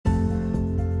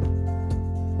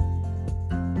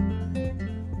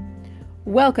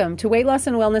Welcome to Weight Loss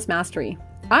and Wellness Mastery.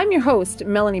 I'm your host,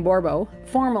 Melanie Borbo,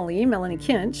 formerly Melanie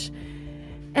Kinch,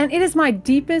 and it is my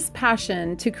deepest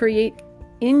passion to create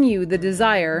in you the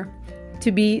desire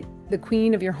to be the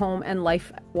queen of your home and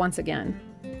life once again.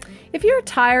 If you're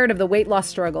tired of the weight loss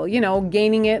struggle,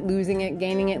 gaining it, losing it,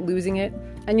 gaining it, losing it,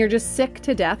 and you're just sick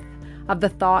to death of the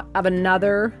thought of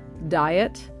another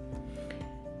diet,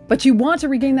 but you want to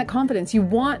regain that confidence, you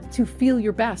want to feel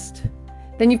your best,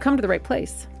 then you've come to the right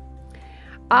place.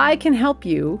 I can help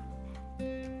you.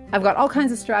 I've got all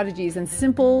kinds of strategies and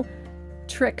simple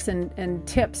tricks and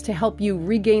tips to help you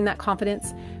regain that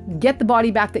confidence, get the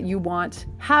body back that you want,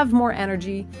 have more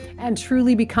energy, and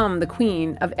truly become the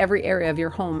queen of every area of your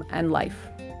home and life.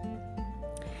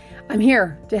 I'm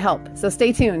here to help, so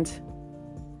stay tuned.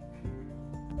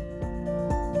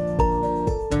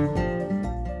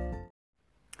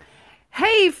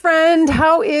 Hey friend,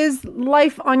 how is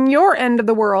life on your end of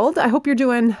the world? I hope you're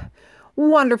doing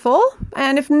wonderful.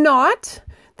 And if not,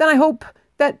 then I hope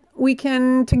that we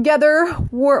can together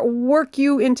work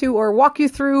you into or walk you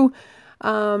through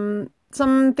some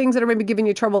things that are maybe giving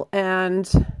you trouble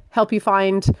and help you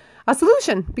find a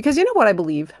solution. Because you know what I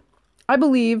believe? I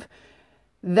believe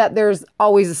that there's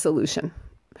always a solution.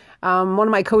 One of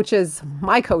my coaches,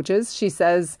 she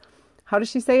says, how does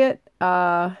she say it?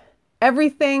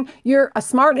 Everything, you're a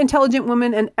smart, intelligent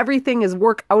woman and everything is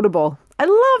work-outable. I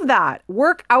love that.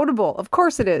 Work-outable. Of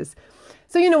course it is.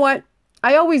 So you know what?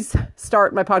 I always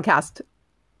start my podcast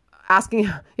asking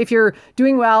if you're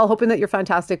doing well, hoping that you're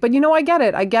fantastic. But I get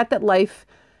it. I get that life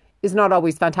is not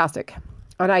always fantastic.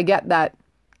 And I get that,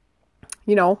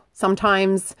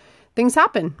 sometimes things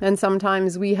happen and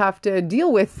sometimes we have to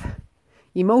deal with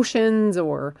emotions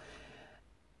or,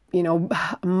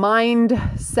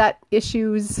 mindset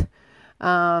issues.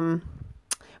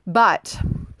 But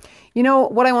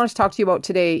what I want to talk to you about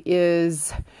today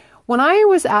is when I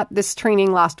was at this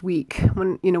training last week,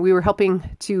 when, we were helping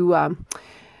to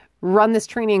run this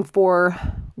training for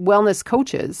wellness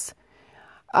coaches,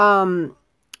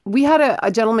 we had a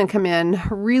gentleman come in,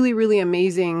 really, really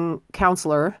amazing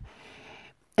counselor.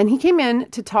 And he came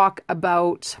in to talk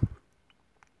about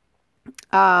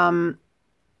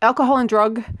alcohol and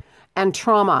drug and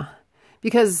trauma,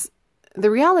 because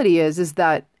the reality is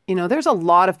that, there's a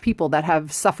lot of people that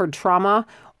have suffered trauma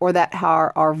or that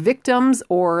are victims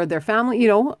or their family,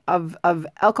 of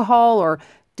alcohol or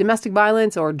domestic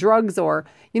violence or drugs or,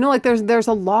 there's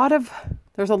a lot of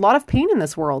pain in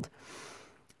this world.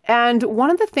 And one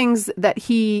of the things that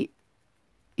he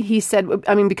said,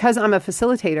 because I'm a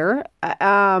facilitator,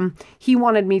 he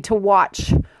wanted me to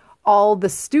watch all the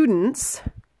students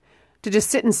to just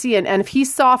sit and see it. And if he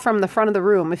saw from the front of the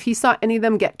room, if he saw any of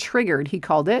them get triggered, he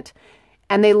called it,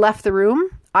 and they left the room,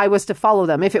 I was to follow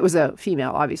them. If it was a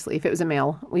female, obviously. If it was a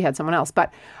male, we had someone else.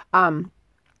 But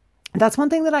that's one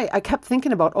thing that I kept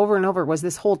thinking about over and over was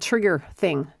this whole trigger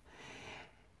thing.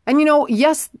 And,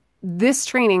 yes, this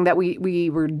training that we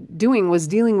were doing was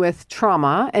dealing with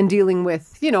trauma and dealing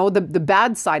with, the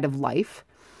bad side of life.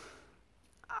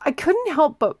 I couldn't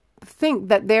help but think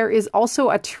that there is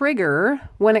also a trigger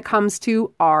when it comes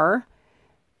to our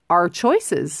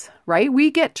choices, right?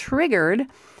 We get triggered.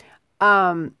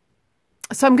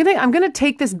 So I'm gonna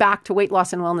take this back to weight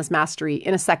loss and wellness mastery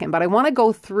in a second, but I want to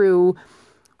go through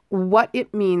what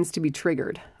it means to be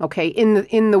triggered, okay?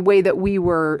 In the way that we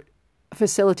were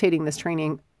facilitating this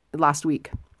training last week.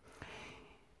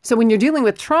 So when you're dealing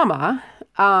with trauma,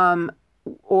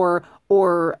 or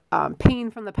pain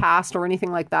from the past or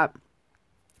anything like that,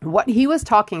 what he was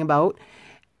talking about,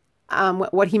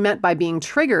 what he meant by being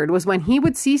triggered was when he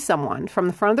would see someone from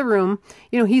the front of the room,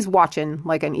 he's watching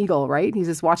like an eagle, right? He's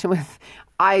just watching with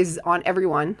eyes on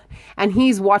everyone. And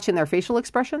he's watching their facial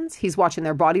expressions. He's watching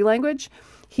their body language.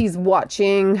 He's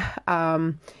watching,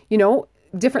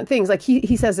 different things. Like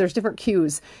he says there's different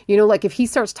cues, like if he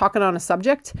starts talking on a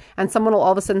subject and someone will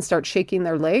all of a sudden start shaking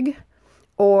their leg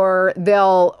or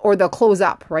they'll close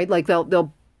up, right? Like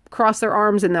they'll cross their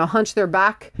arms and they'll hunch their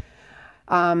back.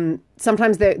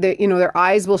 Sometimes they their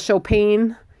eyes will show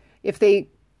pain if they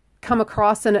come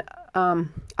across a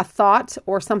thought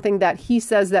or something that he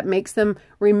says that makes them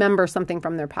remember something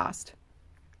from their past.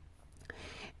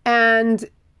 And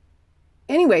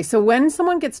anyway, so when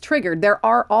someone gets triggered, there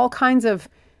are all kinds of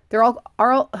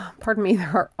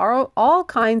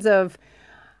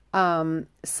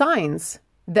signs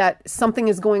that something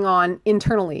is going on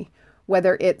internally,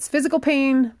 whether it's physical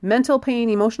pain, mental pain,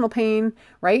 emotional pain,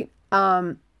 right?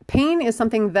 Pain is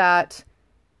something that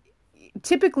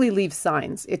typically leaves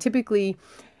signs.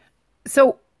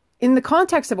 So in the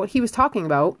context of what he was talking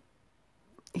about,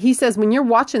 he says, when you're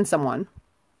watching someone,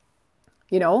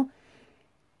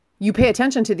 you pay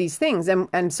attention to these things.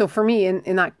 And so for me,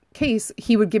 in that case,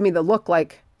 he would give me the look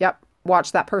like, yep,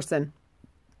 watch that person.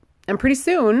 And pretty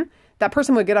soon that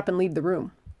person would get up and leave the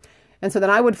room. And so then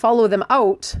I would follow them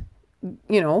out,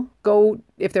 go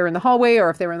if they're in the hallway or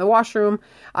if they were in the washroom,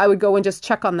 I would go and just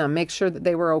check on them, make sure that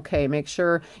they were okay, make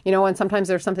sure, and sometimes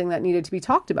there's something that needed to be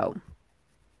talked about.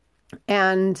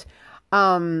 And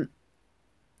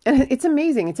it's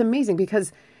amazing. It's amazing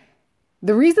because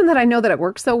the reason that I know that it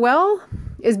works so well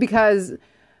is because,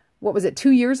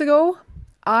 2 years ago,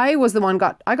 I was the one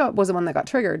that got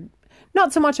triggered.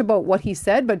 Not so much about what he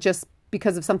said, but just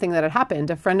because of something that had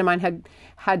happened. A friend of mine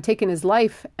had taken his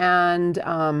life, and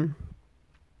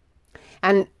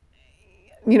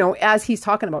as he's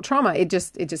talking about trauma, it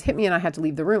just hit me, and I had to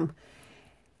leave the room.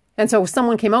 And so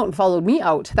someone came out and followed me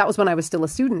out. That was when I was still a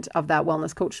student of that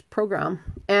wellness coach program.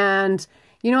 And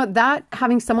that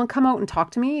having someone come out and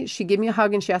talk to me, she gave me a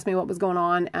hug and she asked me what was going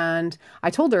on. And I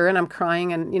told her, and I'm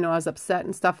crying, and, I was upset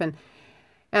and stuff.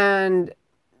 And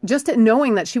just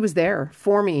knowing that she was there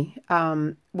for me,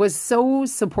 was so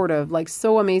supportive, like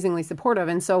so amazingly supportive.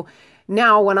 And so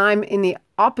now when I'm in the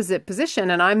opposite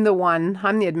position and I'm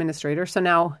the administrator. So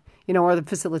now, or the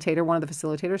facilitator, one of the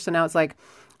facilitators. So now it's like,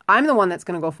 I'm the one that's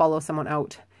going to go follow someone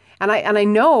out. And I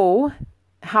know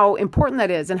how important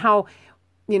that is, and how,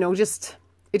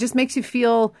 it just makes you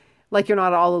feel like you're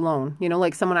not all alone,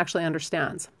 like someone actually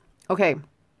understands. Okay.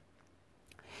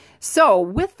 So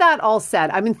with that all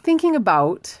said, I've been thinking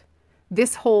about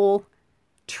this whole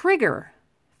trigger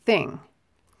thing,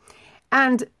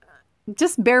 and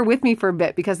just bear with me for a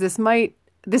bit, because this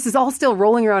is all still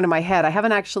rolling around in my head. I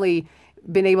haven't actually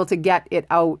been able to get it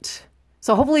out.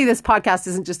 So hopefully this podcast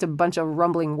isn't just a bunch of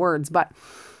rumbling words, but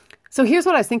so here's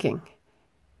what I was thinking.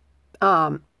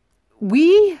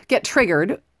 We get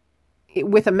triggered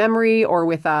with a memory or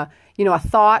with a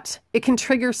thought. It can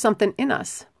trigger something in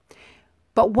us.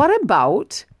 But what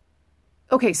about,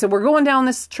 okay, so we're going down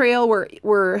this trail,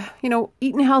 we're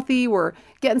eating healthy, we're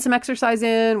getting some exercise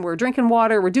in, we're drinking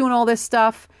water, we're doing all this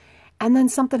stuff, and then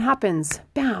something happens,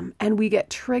 bam, and we get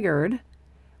triggered,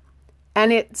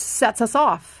 and it sets us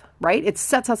off, right? It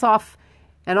sets us off,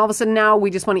 and all of a sudden now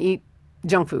we just want to eat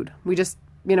junk food. We just,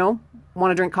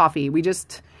 want to drink coffee. We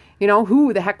just,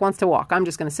 who the heck wants to walk? I'm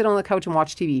just going to sit on the couch and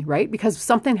watch TV, right? Because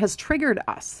something has triggered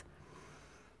us.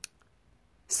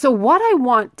 So what I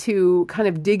want to kind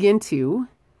of dig into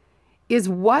is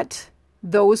what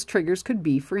those triggers could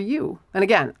be for you. And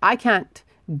again, I can't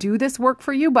do this work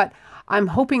for you, but I'm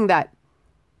hoping that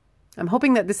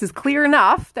this is clear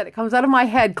enough, that it comes out of my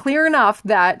head clear enough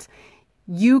that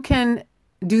you can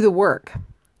do the work.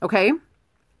 Okay?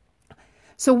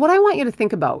 So what I want you to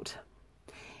think about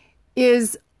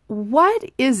is, what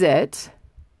is it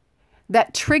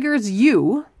that triggers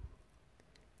you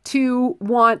to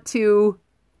want to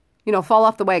fall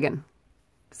off the wagon,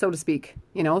 so to speak,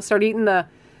 start eating the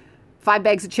 5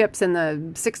 bags of chips and the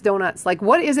 6 donuts. Like,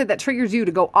 what is it that triggers you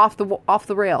to go off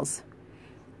the rails?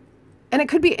 And it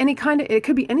could be it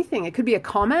could be anything. It could be a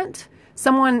comment.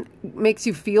 Someone makes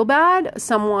you feel bad.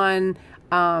 Someone,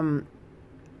 like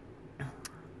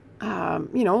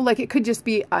it could just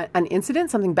be an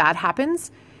incident. Something bad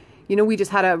happens. We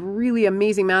just had a really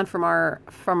amazing man from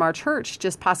our church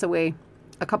just pass away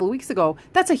a couple of weeks ago.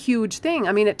 That's a huge thing.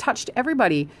 I mean, it touched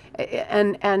everybody,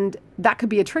 and that could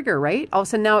be a trigger, right? All of a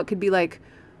sudden now it could be like,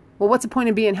 well, what's the point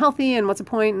of being healthy, and what's the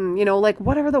point? And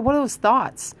what are those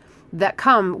thoughts that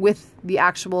come with the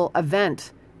actual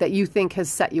event that you think has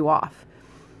set you off?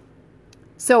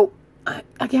 So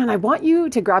again, I want you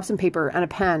to grab some paper and a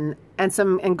pen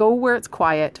and go where it's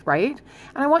quiet, right?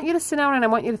 And I want you to sit down and I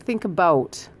want you to think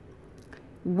about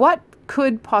what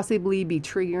could possibly be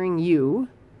triggering you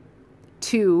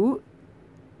to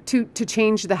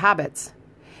change the habits.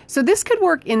 So this could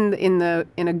work in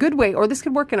a good way, or this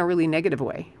could work in a really negative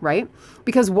way, right?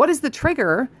 Because what is the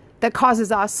trigger that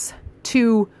causes us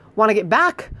to want to get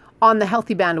back on the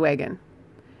healthy bandwagon,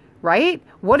 right?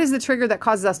 What is the trigger that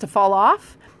causes us to fall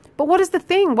off? But what is the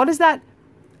thing? What is that?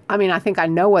 I mean, I think I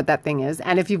know what that thing is.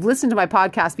 And if you've listened to my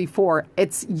podcast before,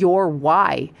 it's your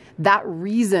why. That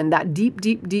reason, that deep,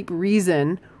 deep, deep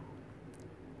reason.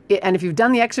 And if you've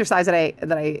done the exercise that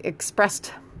I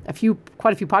expressed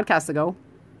quite a few podcasts ago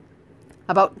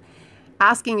about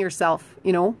asking yourself,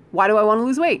 why do I want to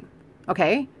lose weight?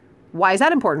 Okay, why is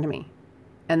that important to me?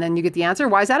 And then you get the answer,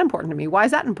 why is that important to me? Why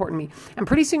is that important to me? And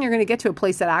pretty soon you're going to get to a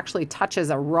place that actually touches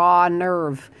a raw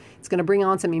nerve. It's going to bring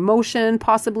on some emotion,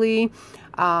 possibly.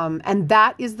 And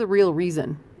that is the real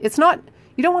reason. It's not,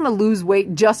 you don't want to lose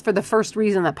weight just for the first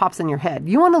reason that pops in your head.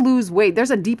 You want to lose weight.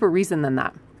 There's a deeper reason than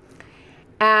that.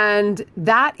 And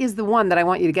that is the one that I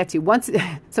want you to get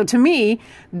to. So to me,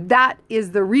 that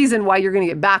is the reason why you're going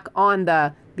to get back on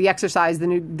the exercise, the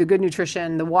good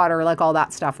nutrition, the water, like all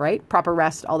that stuff, right? Proper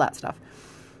rest, all that stuff.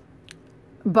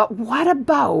 But what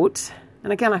about,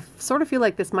 and again, I sort of feel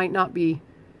like this might not be,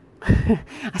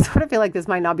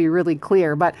 really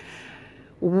clear, but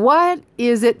what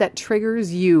is it that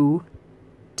triggers you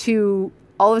to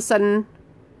all of a sudden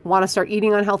want to start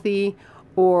eating unhealthy,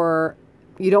 or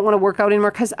you don't want to work out anymore?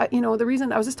 Because, the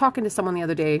reason, I was just talking to someone the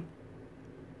other day,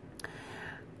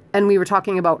 and we were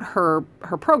talking about her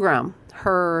program,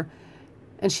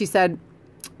 and she said,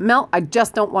 Mel, I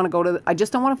just don't want to go to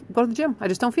the gym. I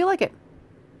just don't feel like it.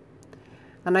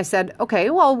 And I said, okay,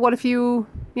 well, what if you,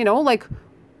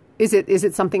 is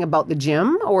it something about the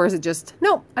gym, or is it just,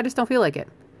 no, I just don't feel like it?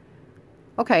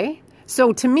 Okay.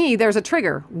 So to me, there's a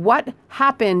trigger. What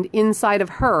happened inside of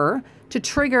her to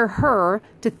trigger her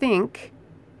to think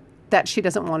that she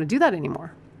doesn't want to do that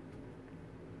anymore?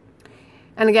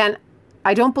 And again,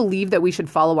 I don't believe that we should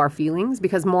follow our feelings,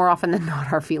 because more often than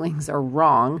not, our feelings are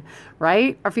wrong,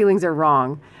 right? Our feelings are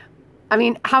wrong. I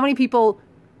mean, how many people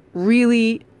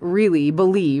really, really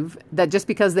believe that just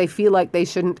because they feel like they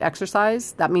shouldn't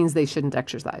exercise, that means they shouldn't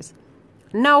exercise?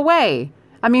 No way.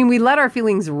 I mean, we let our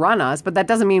feelings run us, but that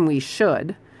doesn't mean we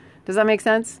should. Does that make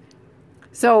sense?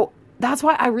 So that's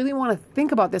why I really want to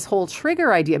think about this whole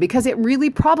trigger idea, because it really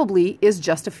probably is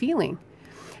just a feeling.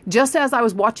 Just as I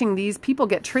was watching these people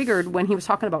get triggered when he was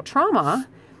talking about trauma,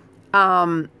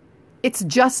 it's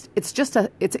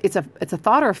a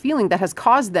thought or a feeling that has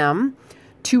caused them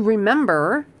to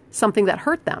remember something that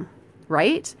hurt them,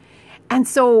 right? And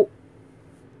so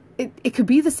it could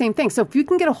be the same thing. So if you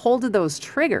can get a hold of those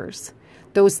triggers,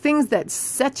 those things that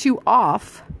set you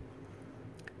off,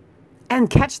 and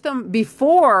catch them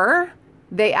before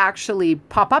they actually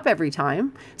pop up every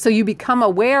time, so you become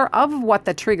aware of what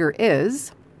the trigger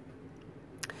is.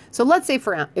 So let's say,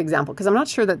 for example, because I'm not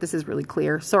sure that this is really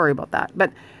clear, sorry about that,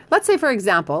 but let's say, for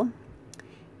example,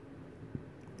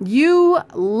 you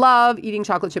love eating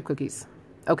chocolate chip cookies.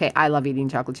 Okay, I love eating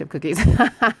chocolate chip cookies,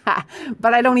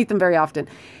 but I don't eat them very often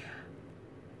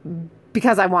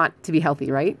because I want to be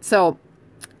healthy, right? So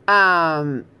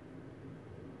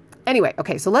anyway,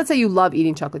 okay, so let's say you love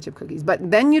eating chocolate chip cookies, but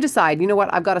then you decide, you know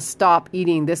what, I've got to stop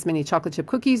eating this many chocolate chip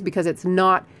cookies because it's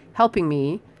not helping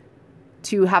me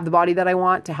to have the body that I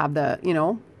want, to have the,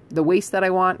 the waist that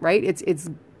I want, right? It's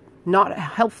not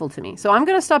helpful to me. So I'm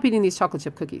going to stop eating these chocolate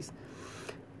chip cookies.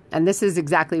 And this is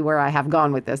exactly where I have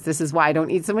gone with this. This is why I don't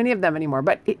eat so many of them anymore.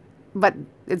 But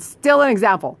it's still an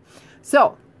example.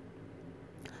 So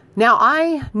now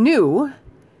I knew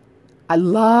I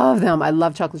love them. I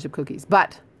love chocolate chip cookies,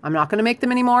 but I'm not going to make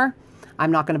them anymore.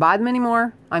 I'm not going to buy them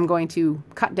anymore. I'm going to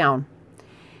cut down.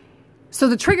 So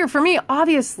the trigger for me,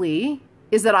 obviously,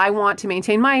 is that I want to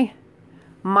maintain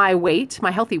my weight,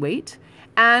 my healthy weight,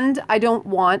 and I don't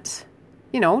want,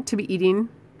 to be eating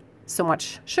so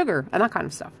much sugar and that kind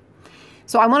of stuff.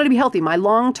 So I wanted to be healthy. My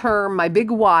long-term, my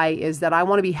big why is that I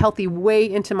want to be healthy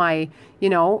way into my,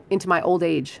 into my old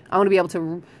age. I want to be able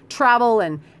to travel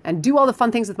and do all the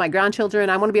fun things with my grandchildren.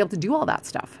 I want to be able to do all that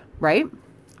stuff, right?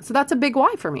 So that's a big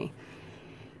why for me.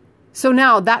 So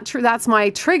now that's my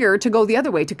trigger to go the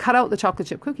other way, to cut out the chocolate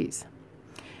chip cookies.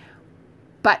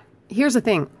 But here's the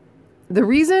thing. The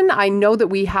reason I know that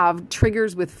we have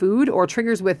triggers with food or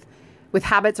triggers with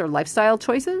habits or lifestyle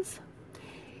choices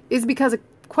is because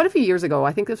quite a few years ago,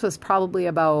 I think this was probably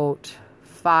about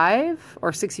 5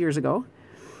 or 6 years ago,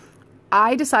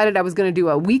 I decided I was going to do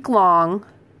a week-long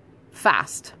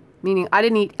fast, meaning I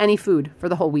didn't eat any food for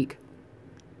the whole week.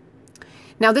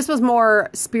 Now, this was more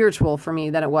spiritual for me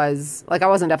than it was, I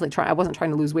wasn't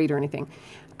trying to lose weight or anything.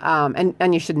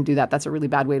 And you shouldn't do that. That's a really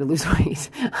bad way to lose weight.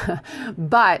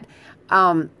 But,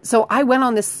 so I went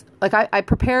on this, I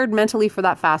prepared mentally for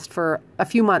that fast for a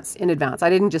few months in advance. I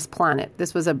didn't just plan it.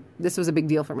 This was a big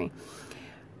deal for me.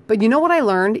 But you know what I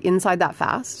learned inside that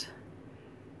fast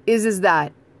is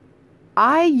that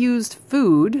I used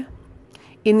food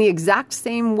in the exact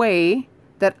same way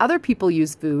that other people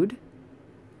use food,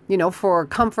 for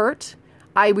comfort.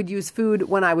 I would use food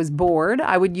when I was bored.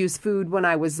 I would use food when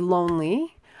I was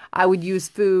lonely. I would use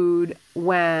food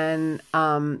when,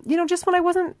 just when I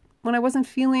wasn't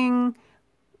feeling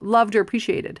loved or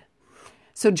appreciated.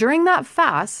 So during that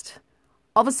fast,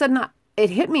 all of a sudden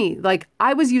it hit me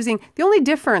I was using the only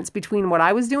difference between what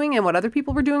I was doing and what other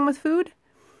people were doing with food.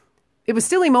 It was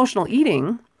still emotional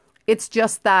eating. It's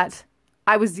just that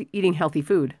I was eating healthy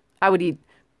food. I would eat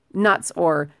nuts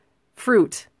or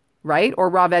fruit, right? Or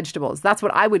raw vegetables. That's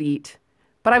what I would eat.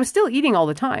 But I was still eating all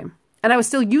the time. And I was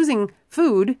still using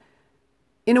food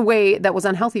in a way that was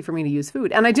unhealthy for me to use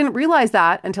food. And I didn't realize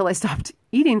that until I stopped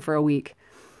eating for a week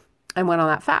and went on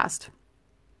that fast.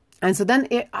 And so then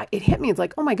it hit me. It's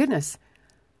like, oh my goodness,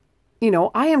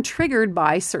 I am triggered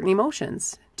by certain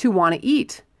emotions to want to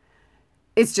eat.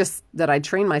 It's just that I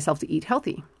trained myself to eat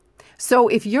healthy. So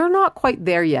if you're not quite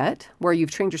there yet, where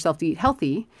you've trained yourself to eat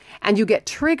healthy, and you get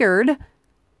triggered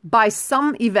by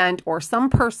some event or some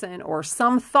person or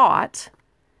some thought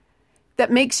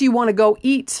that makes you want to go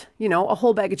eat, a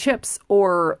whole bag of chips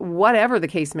or whatever the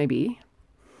case may be,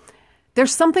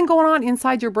 there's something going on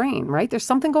inside your brain, right? There's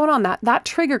something going on. That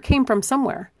trigger came from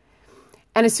somewhere.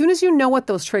 And as soon as you know what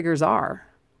those triggers are,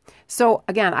 so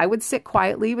again, I would sit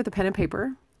quietly with a pen and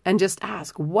paper and just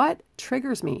ask, what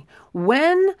triggers me?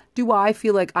 When do I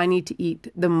feel like I need to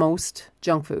eat the most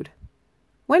junk food?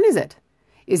 When is it?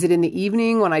 Is it in the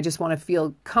evening when I just want to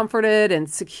feel comforted and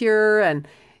secure? And,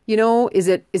 is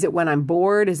it when I'm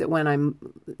bored? Is it when I'm,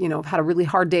 I've had a really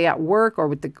hard day at work or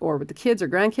with the kids or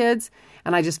grandkids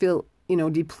and I just feel,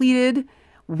 depleted?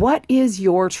 What is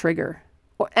your trigger?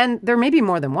 And there may be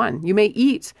more than one. You may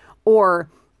eat or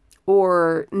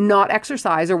not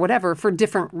exercise or whatever for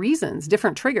different reasons,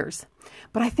 different triggers.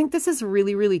 But I think this is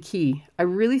really, really key. I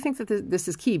really think that this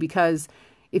is key, because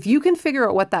if you can figure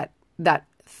out what that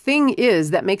thing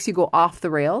is that makes you go off the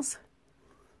rails,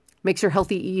 makes your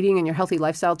healthy eating and your healthy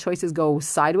lifestyle choices go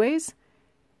sideways,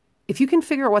 if you can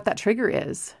figure out what that trigger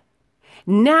is,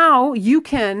 now you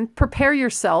can prepare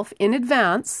yourself in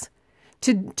advance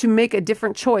to make a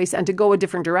different choice and to go a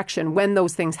different direction when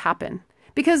those things happen.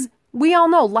 Because we all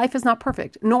know life is not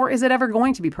perfect, nor is it ever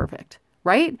going to be perfect,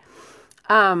 right?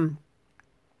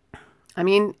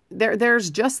 There's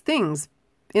just things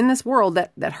in this world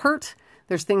that hurt.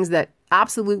 There's things that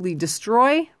absolutely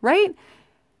destroy, right?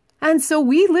 And so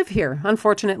we live here.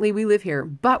 Unfortunately, we live here.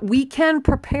 But we can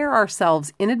prepare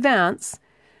ourselves in advance,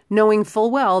 knowing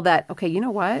full well that, okay, you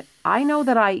know what? I know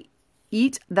that I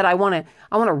eat, that I want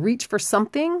to reach for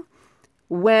something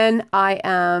when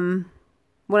I'm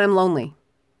lonely.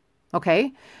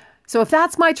 Okay? So if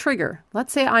that's my trigger,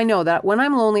 let's say I know that when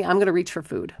I'm lonely, I'm going to reach for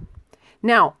food.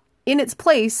 Now, in its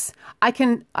place, I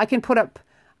can put up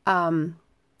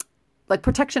like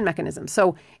protection mechanisms.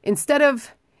 So instead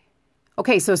of,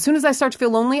 okay, so as soon as I start to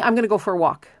feel lonely, I'm going to go for a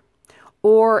walk.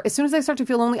 Or as soon as I start to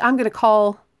feel lonely, I'm going to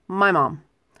call my mom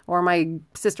or my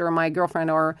sister or my girlfriend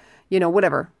or,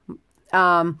 whatever.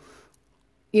 Or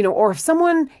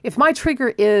if my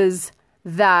trigger is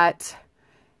that,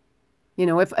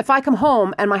 if I come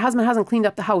home and my husband hasn't cleaned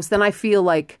up the house, then I feel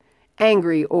like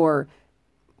angry or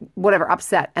whatever,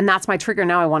 upset. And that's my trigger.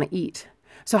 Now I want to eat.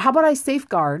 So how about I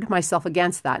safeguard myself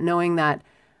against that, knowing that,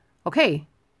 okay,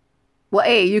 well,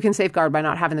 you can safeguard by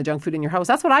not having the junk food in your house.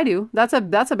 That's what I do. That's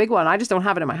a big one. I just don't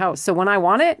have it in my house. So when I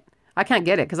want it, I can't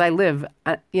get it because I live,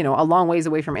 a long ways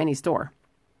away from any store.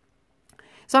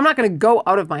 So I'm not going to go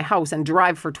out of my house and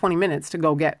drive for 20 minutes to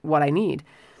go get what I need.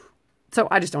 So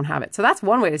I just don't have it. So that's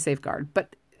one way to safeguard.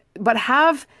 But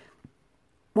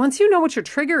once you know what your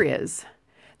trigger is,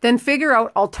 then figure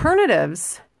out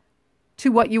alternatives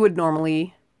to what you would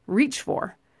normally reach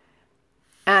for.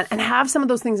 And have some of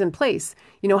those things in place.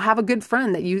 Have a good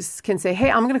friend that you can say,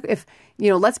 hey,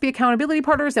 let's be accountability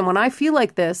partners. And when I feel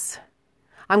like this,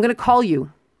 I'm going to call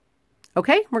you.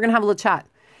 Okay? We're going to have a little chat.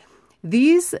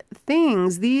 These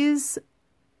things, these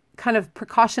kind of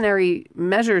precautionary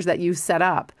measures that you set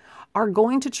up are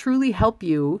going to truly help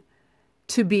you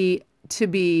to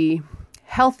be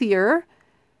healthier,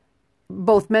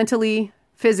 both mentally,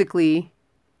 physically,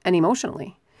 and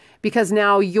emotionally. Because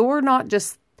now you're not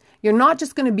just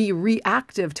going to be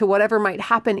reactive to whatever might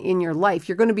happen in your life.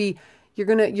 You're going to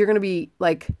be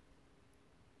like,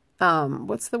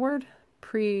 what's the word?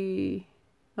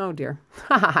 Oh dear.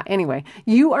 Anyway,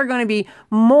 you are going to be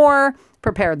more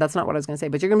prepared. That's not what I was going to say,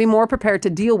 but you're going to be more prepared to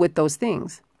deal with those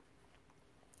things.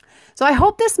 So I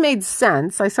hope this made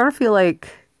sense. I sort of feel like,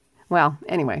 well,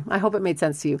 anyway, I hope it made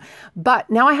sense to you. But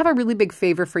now I have a really big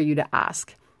favor for you to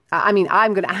ask. I'm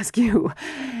going to ask you.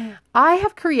 I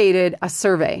have created a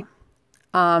survey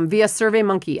via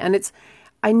SurveyMonkey, and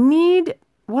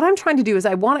what I'm trying to do is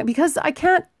because I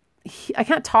can't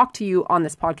talk to you on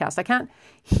this podcast. I can't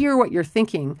hear what you're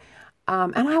thinking.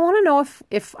 And I want to know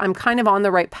if I'm kind of on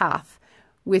the right path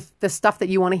with the stuff that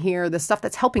you want to hear, the stuff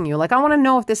that's helping you. Like, I want to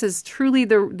know if this is truly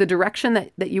the direction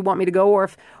that you want me to go, or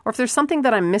if there's something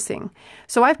that I'm missing.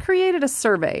 So I've created a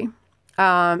survey.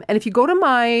 And if you go to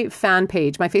my fan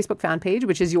page, my Facebook fan page,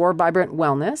 which is Your Vibrant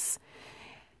Wellness,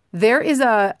 there is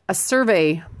a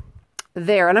survey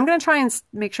there. And I'm going to try and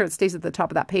make sure it stays at the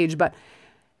top of that page. But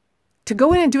to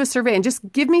go in and do a survey and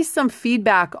just give me some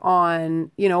feedback on,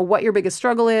 what your biggest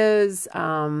struggle is,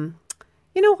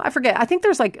 I forget. I think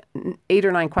there's like 8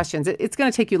 or 9 questions. It's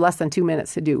going to take you less than 2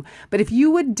 minutes to do. But if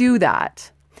you would do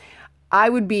that, I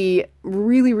would be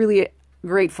really, really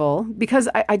grateful, because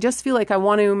I just feel like I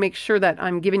want to make sure that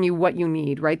I'm giving you what you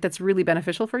need, right? That's really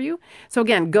beneficial for you. So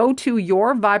again, go to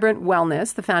Your Vibrant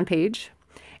Wellness, the fan page,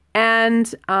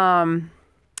 and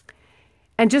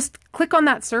just click on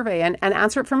that survey and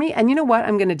answer it for me. And you know what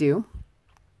I'm going to do?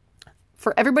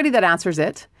 For everybody that answers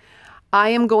it, I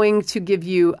am going to give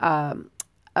you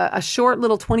a short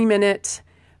little 20-minute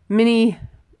mini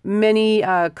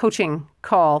coaching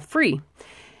call free.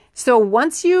 So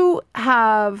once you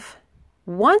have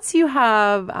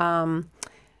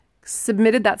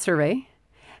submitted that survey,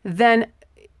 then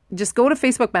just go to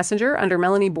Facebook Messenger under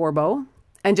Melanie Bourbeau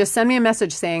and just send me a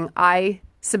message saying I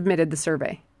submitted the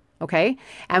survey. Okay.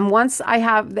 And once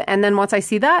I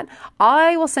see that,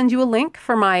 I will send you a link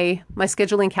for my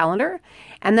scheduling calendar,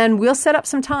 and then we'll set up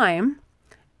some time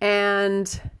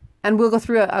and we'll go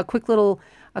through a quick little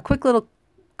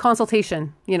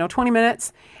consultation, 20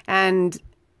 minutes. And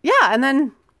and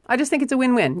then I just think it's a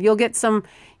win-win. You'll get some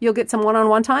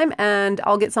one-on-one time, and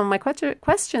I'll get some of my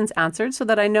questions answered so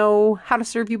that I know how to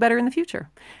serve you better in the future.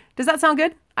 Does that sound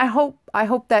good? I hope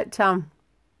that,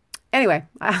 anyway,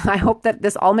 I hope that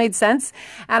this all made sense.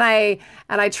 And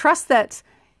I trust that,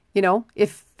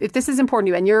 if this is important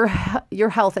to you, and your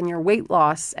health and your weight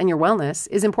loss and your wellness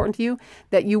is important to you,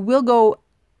 that you will go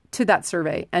to that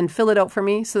survey and fill it out for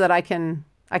me so that I can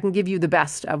give you the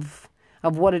best of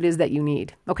what it is that you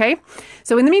need. Okay.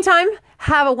 So in the meantime,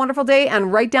 have a wonderful day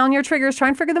and write down your triggers, try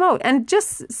and figure them out, and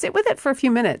just sit with it for a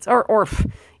few minutes or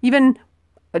even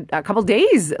a couple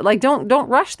days. Like don't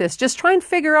rush this. Just try and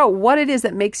figure out what it is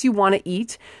that makes you want to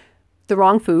eat the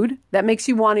wrong food, that makes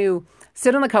you want to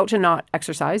sit on the couch and not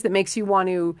exercise, that makes you want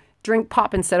to drink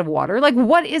pop instead of water. Like,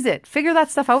 what is it? Figure that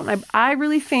stuff out. And I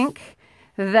really think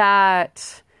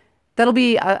that that'll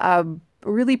be a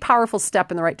really powerful step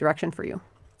in the right direction for you.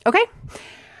 Okay.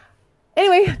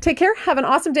 Anyway, take care. Have an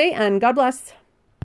awesome day, and God bless.